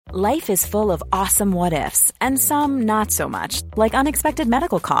Life is full of awesome what-ifs, and some not so much, like unexpected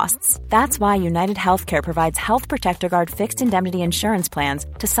medical costs. That's why United Healthcare provides Health Protector Guard fixed indemnity insurance plans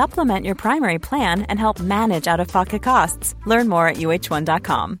to supplement your primary plan and help manage out-of-pocket costs. Learn more at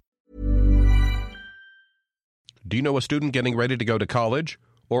uh1.com. Do you know a student getting ready to go to college?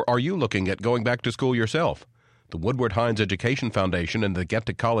 Or are you looking at going back to school yourself? The Woodward Hines Education Foundation and the Get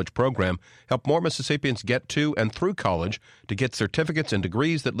to College program help more Mississippians get to and through college to get certificates and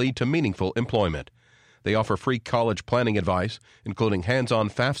degrees that lead to meaningful employment. They offer free college planning advice, including hands-on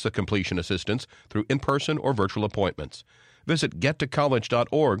FAFSA completion assistance through in-person or virtual appointments. Visit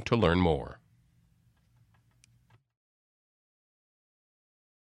gettocollege.org to learn more.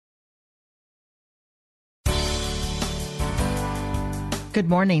 Good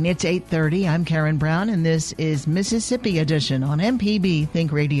morning. It's 8:30. I'm Karen Brown, and this is Mississippi Edition on MPB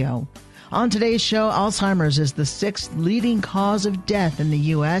Think Radio. On today's show, Alzheimer's is the sixth leading cause of death in the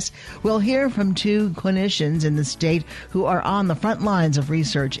U.S. We'll hear from two clinicians in the state who are on the front lines of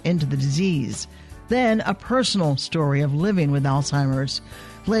research into the disease. Then, a personal story of living with Alzheimer's.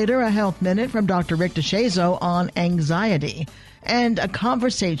 Later, a health minute from Dr. Rick DeShazo on anxiety, and a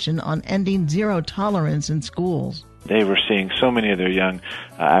conversation on ending zero tolerance in schools. They were seeing so many of their young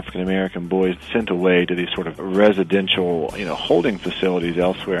African-American boys sent away to these sort of residential, holding facilities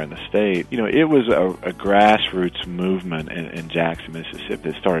elsewhere in the state. It was a grassroots movement in Jackson,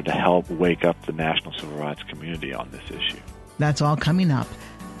 Mississippi that started to help wake up the national civil rights community on this issue. That's all coming up.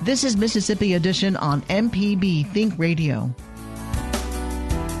 This is Mississippi Edition on MPB Think Radio.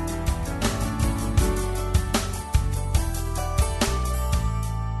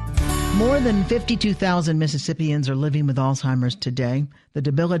 More than 52,000 Mississippians are living with Alzheimer's today. The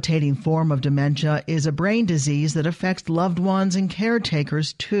debilitating form of dementia is a brain disease that affects loved ones and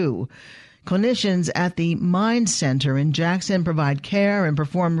caretakers, too. Clinicians at the Mind Center in Jackson provide care and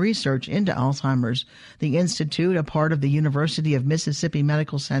perform research into Alzheimer's. The Institute, a part of the University of Mississippi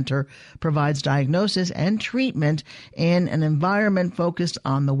Medical Center, provides diagnosis and treatment in an environment focused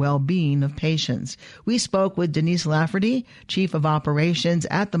on the well-being of patients. We spoke with Denise Lafferty, Chief of Operations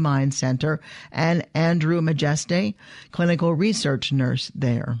at the Mind Center, and Andrew Majeste, clinical research nurse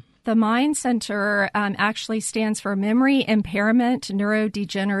there. The Mind Center actually stands for Memory Impairment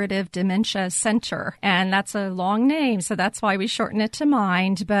Neurodegenerative Dementia Center, and that's a long name, so that's why we shorten it to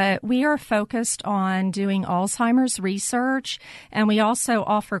Mind. But we are focused on doing Alzheimer's research, and we also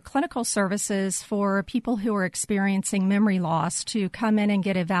offer clinical services for people who are experiencing memory loss to come in and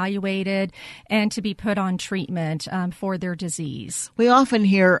get evaluated and to be put on treatment for their disease. We often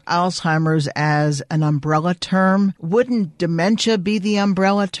hear Alzheimer's as an umbrella term. Wouldn't dementia be the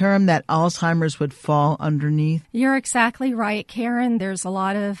umbrella term that Alzheimer's would fall underneath? You're exactly right, Karen. There's a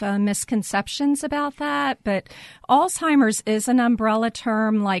lot of misconceptions about that, but Alzheimer's is an umbrella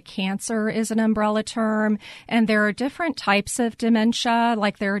term like cancer is an umbrella term, and there are different types of dementia,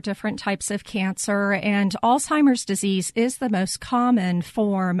 like there are different types of cancer, and Alzheimer's disease is the most common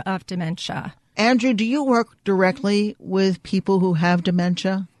form of dementia. Andrew, do you work directly with people who have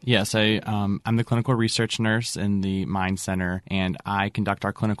dementia? Yes, I'm the clinical research nurse in the Mind Center, and I conduct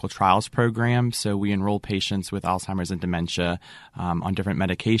our clinical trials program. So we enroll patients with Alzheimer's and dementia on different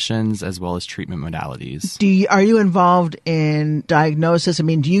medications as well as treatment modalities. Are you involved in diagnosis?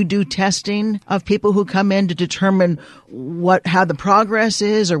 Do you do testing of people who come in to determine how the progress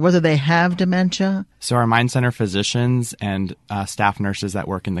is or whether they have dementia? So our Mind Center physicians and staff nurses that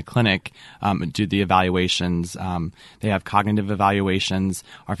work in the clinic do the evaluations. They have cognitive evaluations.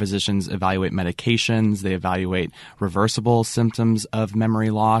 Our physicians evaluate medications. They evaluate reversible symptoms of memory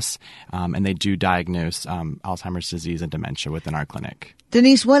loss, and they do diagnose Alzheimer's disease and dementia within our clinic.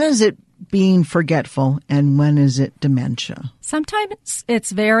 Denise, when is it being forgetful and when is it dementia? Sometimes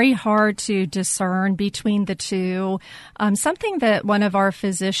it's very hard to discern between the two. Something that one of our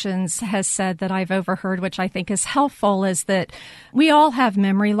physicians has said that I've overheard, which I think is helpful, is that we all have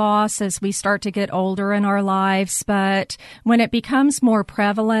memory loss as we start to get older in our lives, but when it becomes more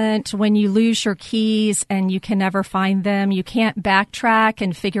prevalent, when you lose your keys and you can never find them, you can't backtrack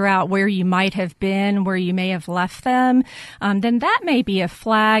and figure out where you might have been, where you may have left them, then that may be a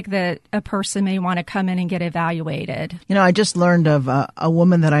flag that a person may want to come in and get evaluated. I just learned of a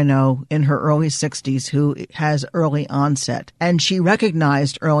woman that I know in her early 60s who has early onset. And she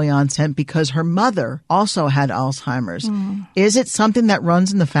recognized early onset because her mother also had Alzheimer's. Is it something that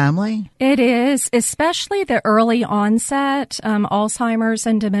runs in the family? It is, especially the early onset. Alzheimer's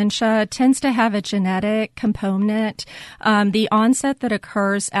and dementia tends to have a genetic component. The onset that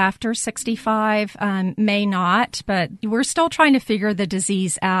occurs after 65 may not, but we're still trying to figure the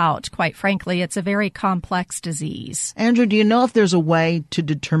disease out. Quite frankly, it's a very complex disease. Andrew, do you know if there's a way to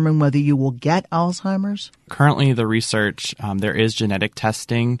determine whether you will get Alzheimer's? Currently, the research, there is genetic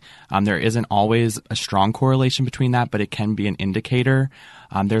testing. There isn't always a strong correlation between that, but it can be an indicator.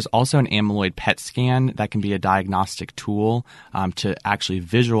 There's also an amyloid PET scan that can be a diagnostic tool to actually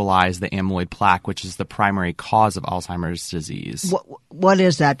visualize the amyloid plaque, which is the primary cause of Alzheimer's disease. What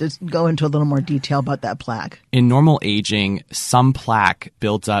is that? Just go into a little more detail about that plaque. In normal aging, some plaque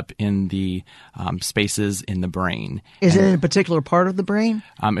builds up in the spaces in the brain. Is it in a particular part of the brain?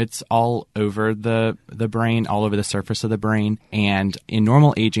 It's all over the brain, all over the surface of the brain. And in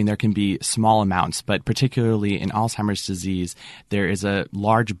normal aging, there can be small amounts, but particularly in Alzheimer's disease, there is a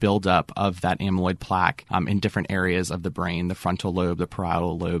large buildup of that amyloid plaque in different areas of the brain, the frontal lobe, the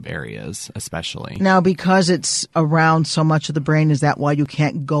parietal lobe areas especially. Now, because it's around so much of the brain, is that why you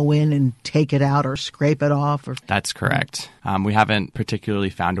can't go in and take it out or scrape it off? That's correct. We haven't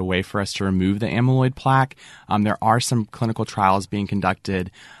particularly found a way for us to remove the amyloid plaque. There are some clinical trials being conducted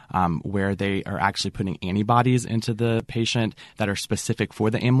where they are actually putting antibodies into the patient that are specific for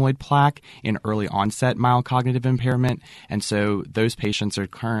the amyloid plaque in early onset mild cognitive impairment. And so those patients are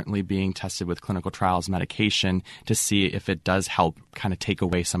currently being tested with clinical trials medication to see if it does help kind of take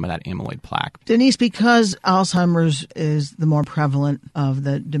away some of that amyloid plaque. Denise, because Alzheimer's is the more prevalent of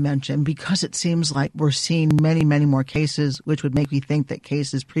the dementia, and because it seems like we're seeing many, many more cases, which would make me think that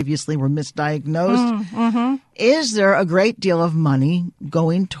cases previously were misdiagnosed, is there a great deal of money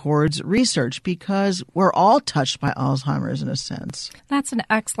going towards research? Because we're all touched by Alzheimer's in a sense. That's an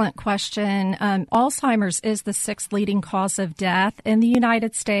excellent question. Alzheimer's is the 6th leading cause of death in the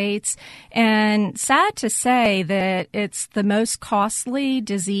United States. And sad to say that it's the most costly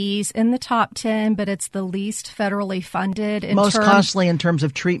disease in the top 10, but it's the least federally funded. Most costly in terms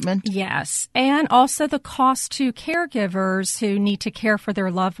of treatment? Yes. And also the cost to caregivers who need to care for their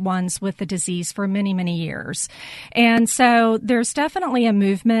loved ones with the disease for many, many years. And so there's definitely a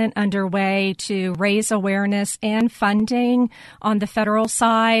movement underway to raise awareness and funding on the federal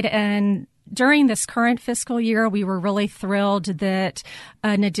side. And during this current fiscal year, we were really thrilled that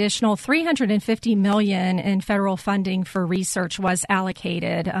an additional $350 million in federal funding for research was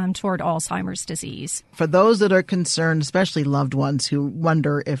allocated toward Alzheimer's disease. For those that are concerned, especially loved ones who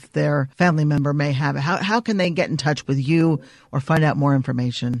wonder if their family member may have it, how can they get in touch with you or find out more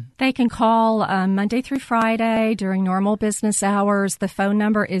information? They can call Monday through Friday during normal business hours. The phone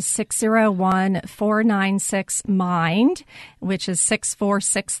number is 601-496-MIND, which is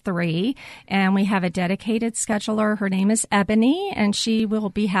 6463. And we have a dedicated scheduler. Her name is Ebony, and she will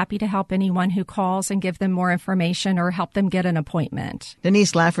be happy to help anyone who calls and give them more information or help them get an appointment.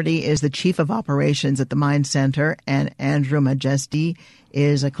 Denise Lafferty is the Chief of Operations at the Mind Center, and Andrew Majesty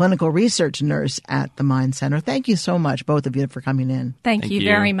is a clinical research nurse at the Mind Center. Thank you so much, both of you, for coming in. Thank you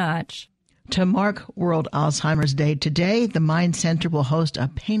very much. To mark World Alzheimer's Day today, the Mind Center will host a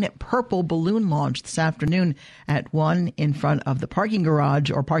Paint It Purple balloon launch this afternoon at 1 in front of the parking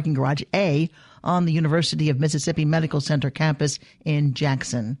garage, or Parking Garage A, on the University of Mississippi Medical Center campus in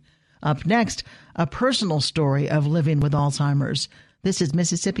Jackson. Up next, a personal story of living with Alzheimer's. This is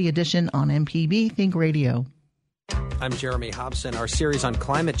Mississippi Edition on MPB Think Radio. I'm Jeremy Hobson. Our series on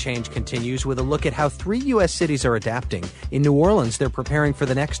climate change continues with a look at how 3 U.S. cities are adapting. In New Orleans, they're preparing for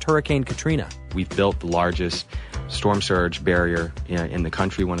the next Hurricane Katrina. We've built the largest storm surge barrier in the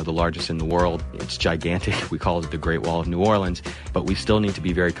country, one of the largest in the world. It's gigantic. We call it the Great Wall of New Orleans, but we still need to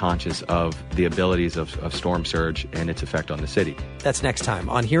be very conscious of the abilities of storm surge and its effect on the city. That's next time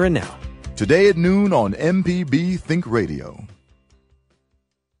on Here and Now. Today at noon on MPB Think Radio.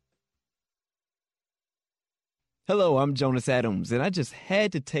 Hello, I'm Jonas Adams, and I just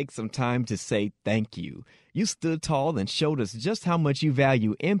had to take some time to say thank you. You stood tall and showed us just how much you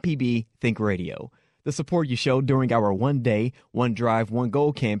value MPB Think Radio. The support you showed during our One Day, One Drive, One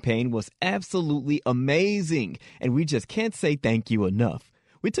Goal campaign was absolutely amazing, and we just can't say thank you enough.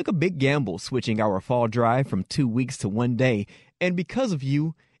 We took a big gamble switching our fall drive from 2 weeks to 1 day, and because of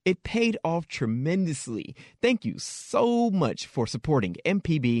you, it paid off tremendously. Thank you so much for supporting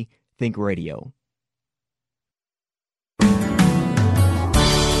MPB Think Radio.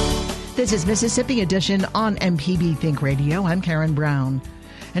 This is Mississippi Edition on MPB Think Radio. I'm Karen Brown.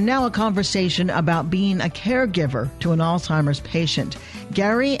 And now a conversation about being a caregiver to an Alzheimer's patient.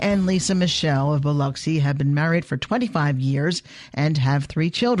 Gary and Lisa Michelle of Biloxi have been married for 25 years and have 3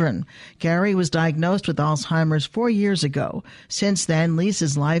 children. Gary was diagnosed with Alzheimer's 4 years ago. Since then,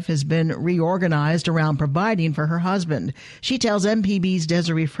 Lisa's life has been reorganized around providing for her husband. She tells MPB's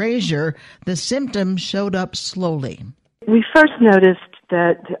Desiree Frazier the symptoms showed up slowly. We first noticed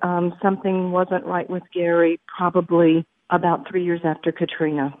that something wasn't right with Gary probably about 3 years after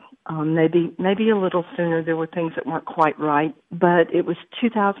Katrina. maybe a little sooner. There were things that weren't quite right, but it was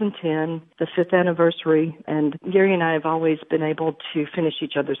 2010, the 5th anniversary, and Gary and I have always been able to finish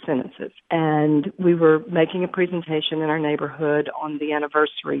each other's sentences. And we were making a presentation in our neighborhood on the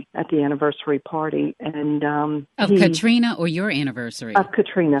anniversary, at the anniversary party. And of Katrina or your anniversary? Of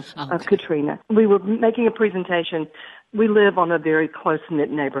Katrina. Oh, okay. Of Katrina. We were making a presentation. We live on a very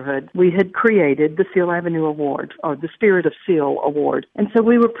close-knit neighborhood. We had created the Seal Avenue Award, or the Spirit of Seal Award. And so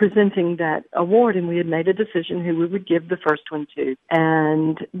we were presenting that award, and we had made a decision who we would give the first one to.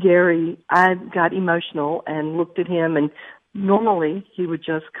 And Gary, I got emotional and looked at him, and normally he would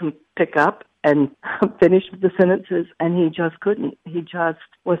just pick up and finish the sentences, and he just couldn't. He just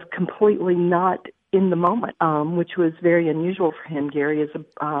was completely not in the moment, which was very unusual for him. Gary is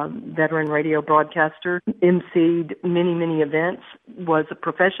a veteran radio broadcaster, emceed many, many events, was a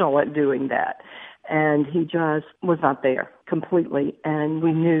professional at doing that. And he just was not there completely. And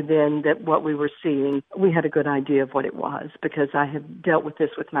we knew then that what we were seeing, we had a good idea of what it was, because I have dealt with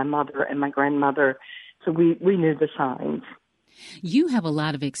this with my mother and my grandmother. So we knew the signs. You have a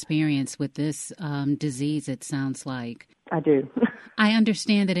lot of experience with this disease, it sounds like. I do. I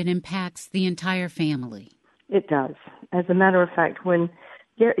understand that it impacts the entire family. It does. As a matter of fact, when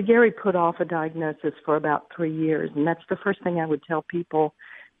Gary put off a diagnosis for about 3 years, and that's the first thing I would tell people.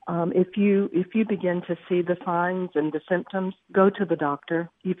 If you begin to see the signs and the symptoms, go to the doctor.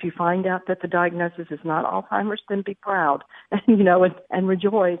 If you find out that the diagnosis is not Alzheimer's, then be proud, and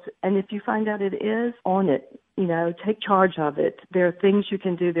rejoice. And if you find out it is, own it. Take charge of it. There are things you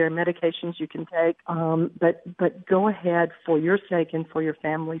can do. There are medications you can take. But go ahead for your sake and for your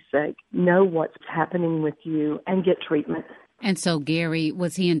family's sake. Know what's happening with you and get treatment. And so Gary,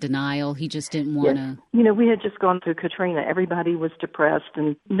 was he in denial? He just didn't want to? Yes. We had just gone through Katrina. Everybody was depressed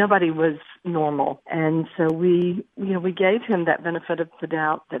and nobody was normal. And so we gave him that benefit of the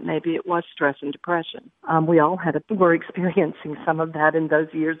doubt that maybe it was stress and depression. We all were experiencing some of that in those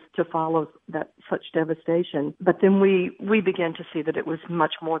years to follow that such devastation. But then we began to see that it was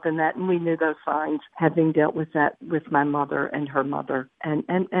much more than that. And we knew those signs, having dealt with that with my mother and her mother and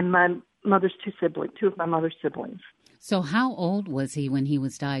my mother's two of my mother's siblings. So how old was he when he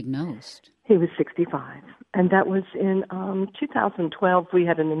was diagnosed? He was 65. And that was in 2012. We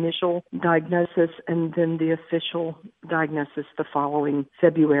had an initial diagnosis and then the official diagnosis the following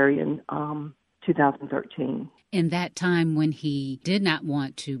February in 2013. In that time when he did not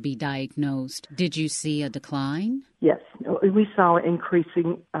want to be diagnosed, did you see a decline? Yes. We saw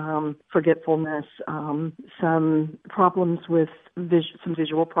increasing forgetfulness, some problems with some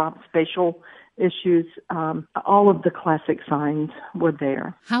visual problems, spatial issues. All of the classic signs were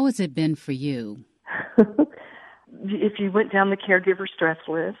there. How has it been for you? If you went down the caregiver stress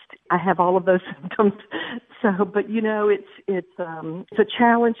list, I have all of those symptoms. So, but it's a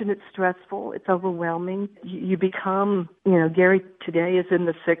challenge and it's stressful. It's overwhelming. You become, Gary today is in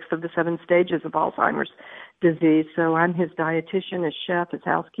the 6th of the 7 stages of Alzheimer's disease. So I'm his dietitian, his chef, his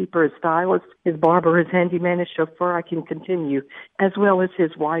housekeeper, his stylist, his barber, his handyman, his chauffeur. I can continue, as well as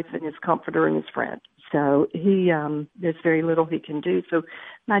his wife and his comforter and his friend. So there's very little he can do. So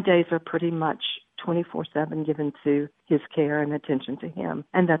my days are pretty much 24/7 given to his care and attention to him.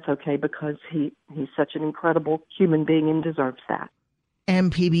 And that's okay because he's such an incredible human being and deserves that.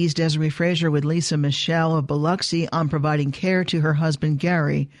 MPB's Desiree Frazier with Lisa Michelle of Biloxi on providing care to her husband,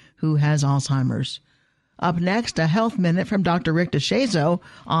 Gary, who has Alzheimer's. Up next, a health minute from Dr. Rick DeShazo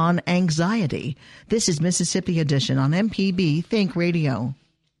on anxiety. This is Mississippi Edition on MPB Think Radio.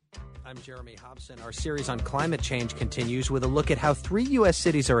 I'm Jeremy Hobson. Our series on climate change continues with a look at how 3 U.S.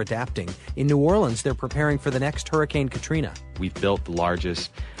 cities are adapting. In New Orleans, they're preparing for the next Hurricane Katrina. We've built the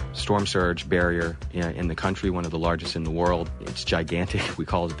largest storm surge barrier in the country, one of the largest in the world. It's gigantic. We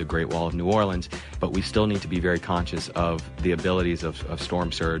call it the Great Wall of New Orleans. But we still need to be very conscious of the abilities of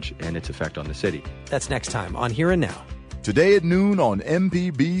storm surge and its effect on the city. That's next time on Here and Now. Today at noon on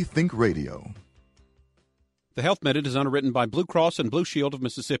MPB Think Radio. The Health Minute is underwritten by Blue Cross and Blue Shield of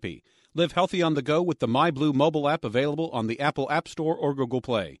Mississippi. Live healthy on the go with the MyBlue mobile app available on the Apple App Store or Google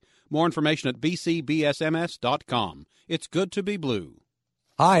Play. More information at bcbsms.com. It's good to be blue.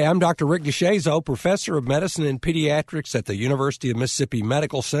 Hi, I'm Dr. Rick DeShazo, professor of medicine and pediatrics at the University of Mississippi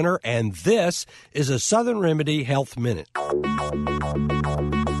Medical Center, and this is a Southern Remedy Health Minute.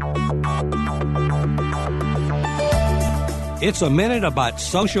 It's a minute about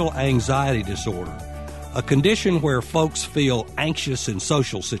social anxiety disorder, a condition where folks feel anxious in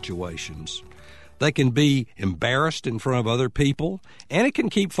social situations. They can be embarrassed in front of other people, and it can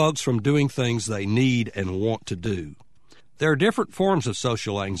keep folks from doing things they need and want to do. There are different forms of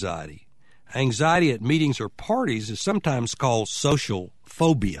social anxiety. Anxiety at meetings or parties is sometimes called social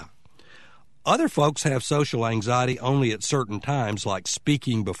phobia. Other folks have social anxiety only at certain times, like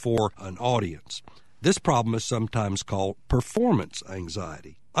speaking before an audience. This problem is sometimes called performance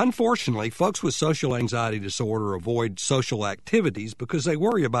anxiety. Unfortunately, folks with social anxiety disorder avoid social activities because they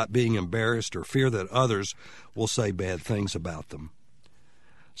worry about being embarrassed or fear that others will say bad things about them.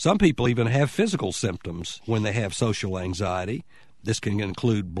 Some people even have physical symptoms when they have social anxiety. This can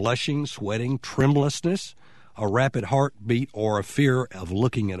include blushing, sweating, tremulousness, a rapid heartbeat, or a fear of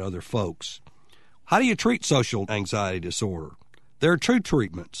looking at other folks. How do you treat social anxiety disorder? There are two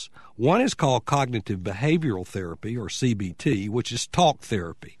treatments. One is called cognitive behavioral therapy, or CBT, which is talk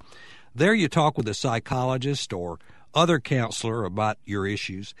therapy. There you talk with a psychologist or other counselor about your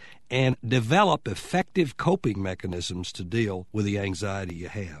issues and develop effective coping mechanisms to deal with the anxiety you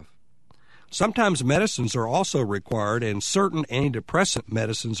have. Sometimes medicines are also required, and certain antidepressant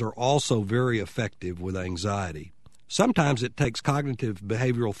medicines are also very effective with anxiety. Sometimes it takes cognitive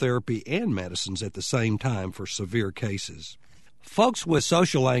behavioral therapy and medicines at the same time for severe cases. Folks with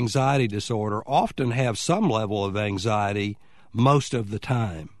social anxiety disorder often have some level of anxiety most of the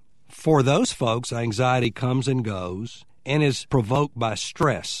time. For those folks, anxiety comes and goes and is provoked by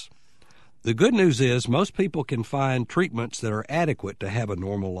stress. The good news is most people can find treatments that are adequate to have a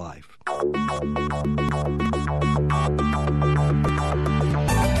normal life.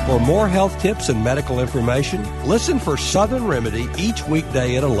 For more health tips and medical information, listen for Southern Remedy each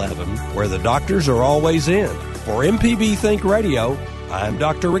weekday at 11, where the doctors are always in. For MPB Think Radio, I'm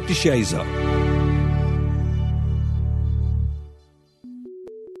Dr. Rick DeShaza.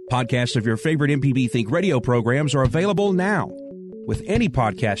 Podcasts of your favorite MPB Think Radio programs are available now. With any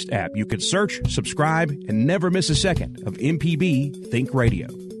podcast app, you can search, subscribe, and never miss a second of MPB Think Radio.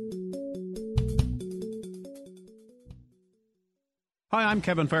 Hi, I'm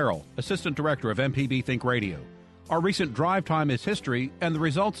Kevin Farrell, Assistant Director of MPB Think Radio. Our recent drive time is history, and the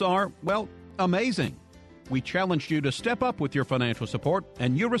results are, well, amazing. We challenged you to step up with your financial support,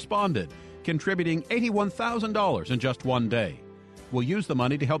 and you responded, contributing $81,000 in just one day. We'll use the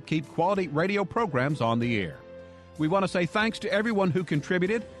money to help keep quality radio programs on the air. We want to say thanks to everyone who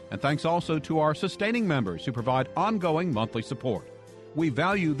contributed, and thanks also to our sustaining members who provide ongoing monthly support. We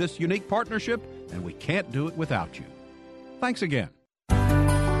value this unique partnership, and we can't do it without you. Thanks again.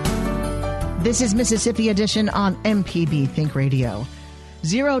 This is Mississippi Edition on MPB Think Radio.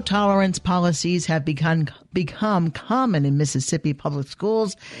 Zero-tolerance policies have become common in Mississippi public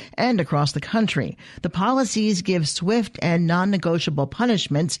schools and across the country. The policies give swift and non-negotiable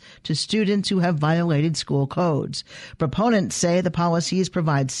punishments to students who have violated school codes. Proponents say the policies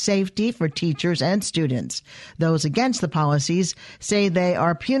provide safety for teachers and students. Those against the policies say they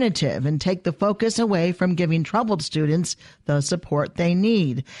are punitive and take the focus away from giving troubled students the support they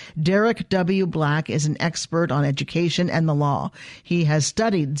need. Derek W. Black is an expert on education and the law. He has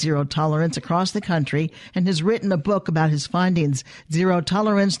studied zero tolerance across the country and has written a book about his findings, Zero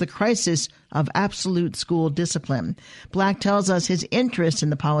Tolerance, the Crisis of Absolute School Discipline. Black tells us his interest in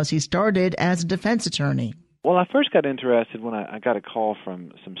the policy started as a defense attorney. Well, I first got interested when I got a call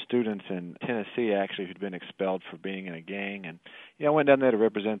from some students in Tennessee, actually, who'd been expelled for being in a gang. And I went down there to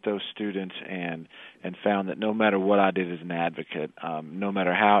represent those students and found that no matter what I did as an advocate, no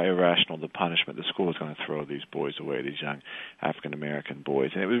matter how irrational the punishment, the school was going to throw these boys away, these young African-American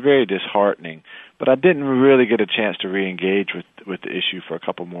boys. And it was very disheartening. But I didn't really get a chance to re-engage with the issue for a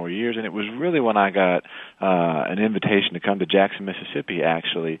couple more years. And it was really when I got an invitation to come to Jackson, Mississippi,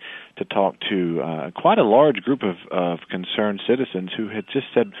 actually, to talk to quite a large group of concerned citizens who had just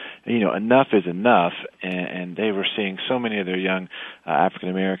said, enough is enough, and they were seeing so many of their young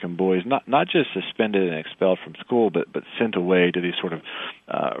African-American boys not just suspended and expelled from school, but sent away to these sort of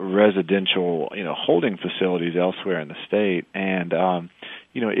residential, holding facilities elsewhere in the state. And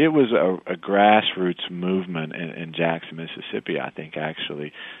it was a grassroots movement in Jackson, Mississippi, I think,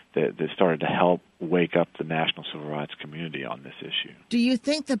 actually, that started to help wake up the national civil rights community on this issue. Do you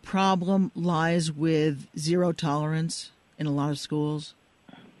think the problem lies with zero tolerance in a lot of schools?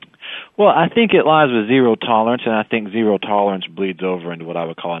 Well, I think it lies with zero tolerance, and I think zero tolerance bleeds over into what I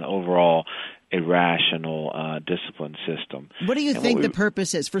would call an overall irrational discipline system. What do you think the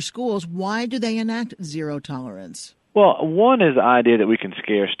purpose is for schools? Why do they enact zero tolerance? Well, one is the idea that we can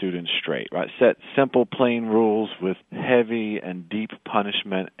scare students straight, right? Set simple, plain rules with heavy and deep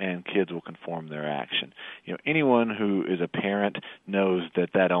punishment, and kids will conform their action. Anyone who is a parent knows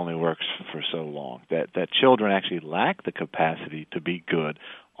that only works for so long, that children actually lack the capacity to be good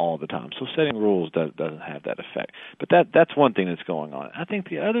all the time. So setting rules doesn't have that effect. But that's one thing that's going on. I think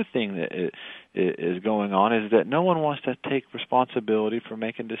the other thing that is going on is that no one wants to take responsibility for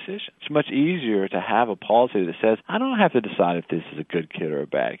making decisions. It's much easier to have a policy that says, I don't have to decide if this is a good kid or a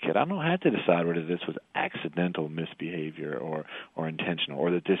bad kid. I don't have to decide whether this was accidental misbehavior or intentional,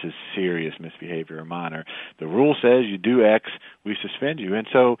 or that this is serious misbehavior or minor. The rule says you do X, we suspend you. And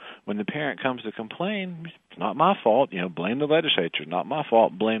so when the parent comes to complain, it's not my fault, blame the legislature. Not my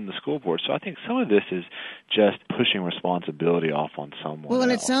fault, blame the school board. So I think some of this is just pushing responsibility off on someone Well,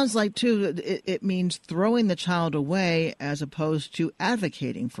 and else. it sounds like, too, it means throwing the child away as opposed to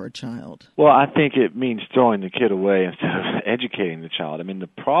advocating for a child. Well, I think it means throwing the kid away instead of educating the child. I mean, the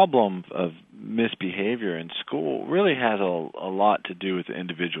problem of misbehavior in school really has a lot to do with the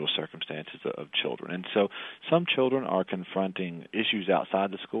individual circumstances of children. And so some children are confronting issues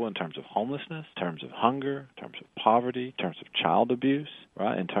outside the school in terms of homelessness, in terms of hunger, in terms of poverty, in terms of child abuse,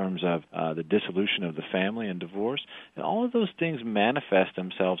 right? In terms of the dissolution of the family and divorce. And all of those things manifest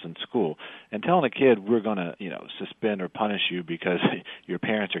themselves in school. And telling a kid we're going to, suspend or punish you because your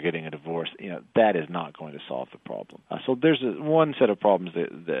parents are getting a divorce, that is not going to solve the problem. So there's one set of problems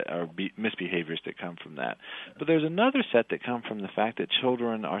that are misbehaviors that come from that. But there's another set that come from the fact that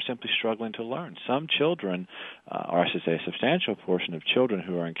children are simply struggling to learn. Some children, or I should say a substantial portion of children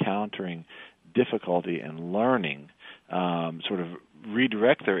who are encountering difficulty in learning, sort of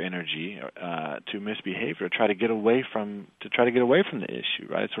redirect their energy to misbehavior, try to get away from the issue,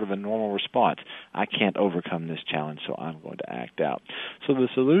 right? It's sort of a normal response. I can't overcome this challenge, so I'm going to act out. So the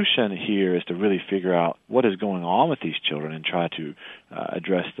solution here is to really figure out what is going on with these children and try to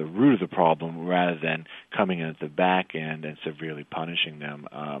address the root of the problem rather than coming in at the back end and severely punishing them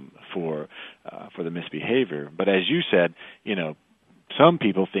for the misbehavior. But as you said, some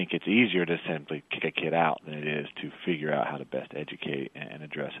people think it's easier to simply kick a kid out than it is to figure out how to best educate and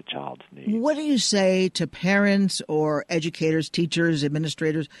address a child's needs. What do you say to parents or educators, teachers,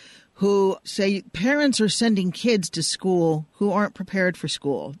 administrators who say parents are sending kids to school who aren't prepared for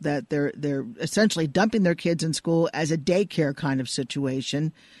school, that they're essentially dumping their kids in school as a daycare kind of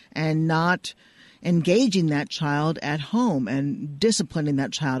situation and not engaging that child at home and disciplining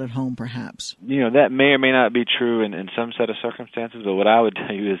that child at home, perhaps? That may or may not be true in some set of circumstances, but what I would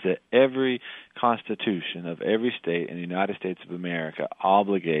tell you is that every constitution of every state in the United States of America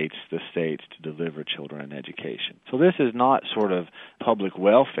obligates the states to deliver children an education. So this is not sort of public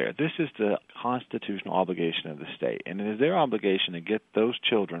welfare. This is the constitutional obligation of the state. And it is their obligation to get those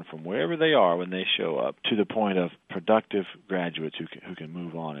children from wherever they are when they show up to the point of productive graduates who can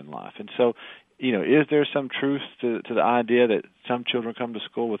move on in life. And so is there some truth to the idea that some children come to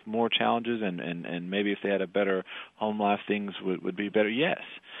school with more challenges and maybe if they had a better home life, things would be better? Yes.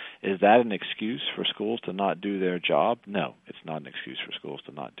 Is that an excuse for schools to not do their job? No, it's not an excuse for schools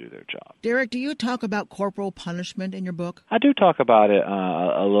to not do their job. Derek, do you talk about corporal punishment in your book? I do talk about it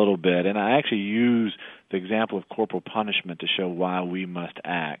a little bit, and I actually use the example of corporal punishment to show why we must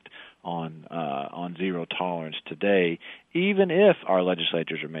act on zero tolerance today, even if our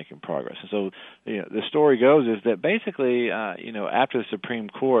legislatures are making progress. And so, the story goes is that basically, after the Supreme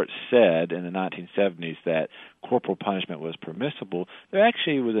Court said in the 1970s that corporal punishment was permissible, there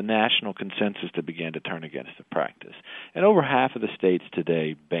actually was a national consensus that began to turn against the practice. And over half of the states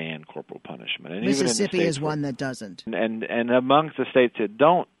today ban corporal punishment. And Mississippi even in is one that doesn't. And amongst the states that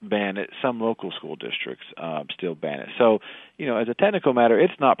don't ban it, some local school districts still ban it. So, as a technical matter,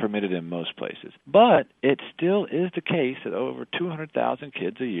 it's not permitted in most places. But it still is the case that over 200,000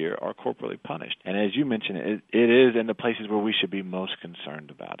 kids a year are corporally punished. And as you mentioned, it is in the places where we should be most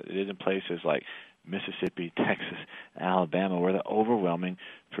concerned about it. It is in places like Mississippi, Texas, Alabama, where the overwhelming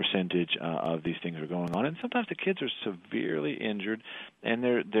percentage of these things are going on. And sometimes the kids are severely injured, and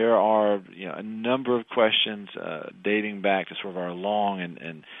there are a number of questions dating back to sort of our long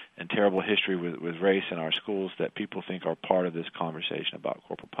and terrible history with race in our schools that people think are part of this conversation about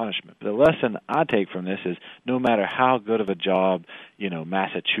corporal punishment. But the lesson I take from this is no matter how good of a job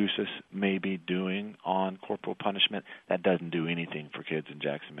Massachusetts may be doing on corporal punishment, that doesn't do anything for kids in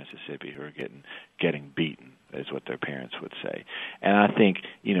Jackson, Mississippi who are getting beaten, is what their parents would say. And I think,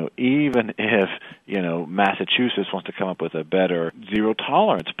 even if, Massachusetts wants to come up with a better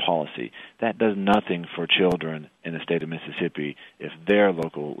zero-tolerance policy, that does nothing for children in the state of Mississippi if their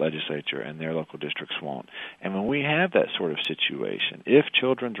local legislature and their local districts won't. And when we have that sort of situation, if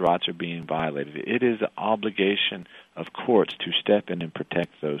children's rights are being violated, it is the obligation of courts to step in and protect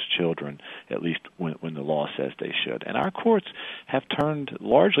those children, at least when the law says they should. And our courts have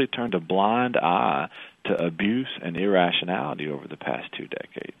largely turned a blind eye to abuse and irrationality over the past 2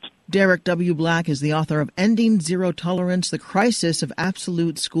 decades. Derek W. Black is the author of Ending Zero Tolerance, The Crisis of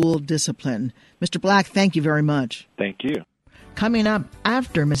Absolute School Discipline. Mr. Black, thank you very much. Thank you. Coming up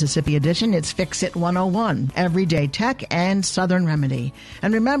after Mississippi Edition, it's Fix It 101, Everyday Tech and Southern Remedy.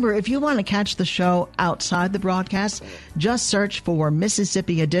 And remember, if you want to catch the show outside the broadcast, just search for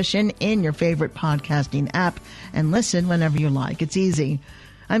Mississippi Edition in your favorite podcasting app and listen whenever you like. It's easy.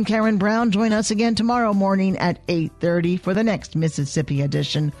 I'm Karen Brown. Join us again tomorrow morning at 8:30 for the next Mississippi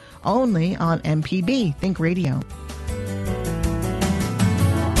Edition, only on MPB Think Radio.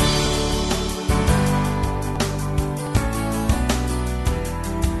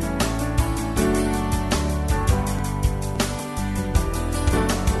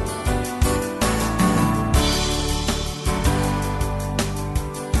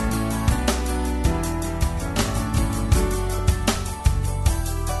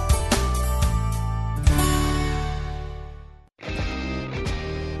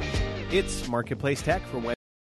 It's Marketplace Tech from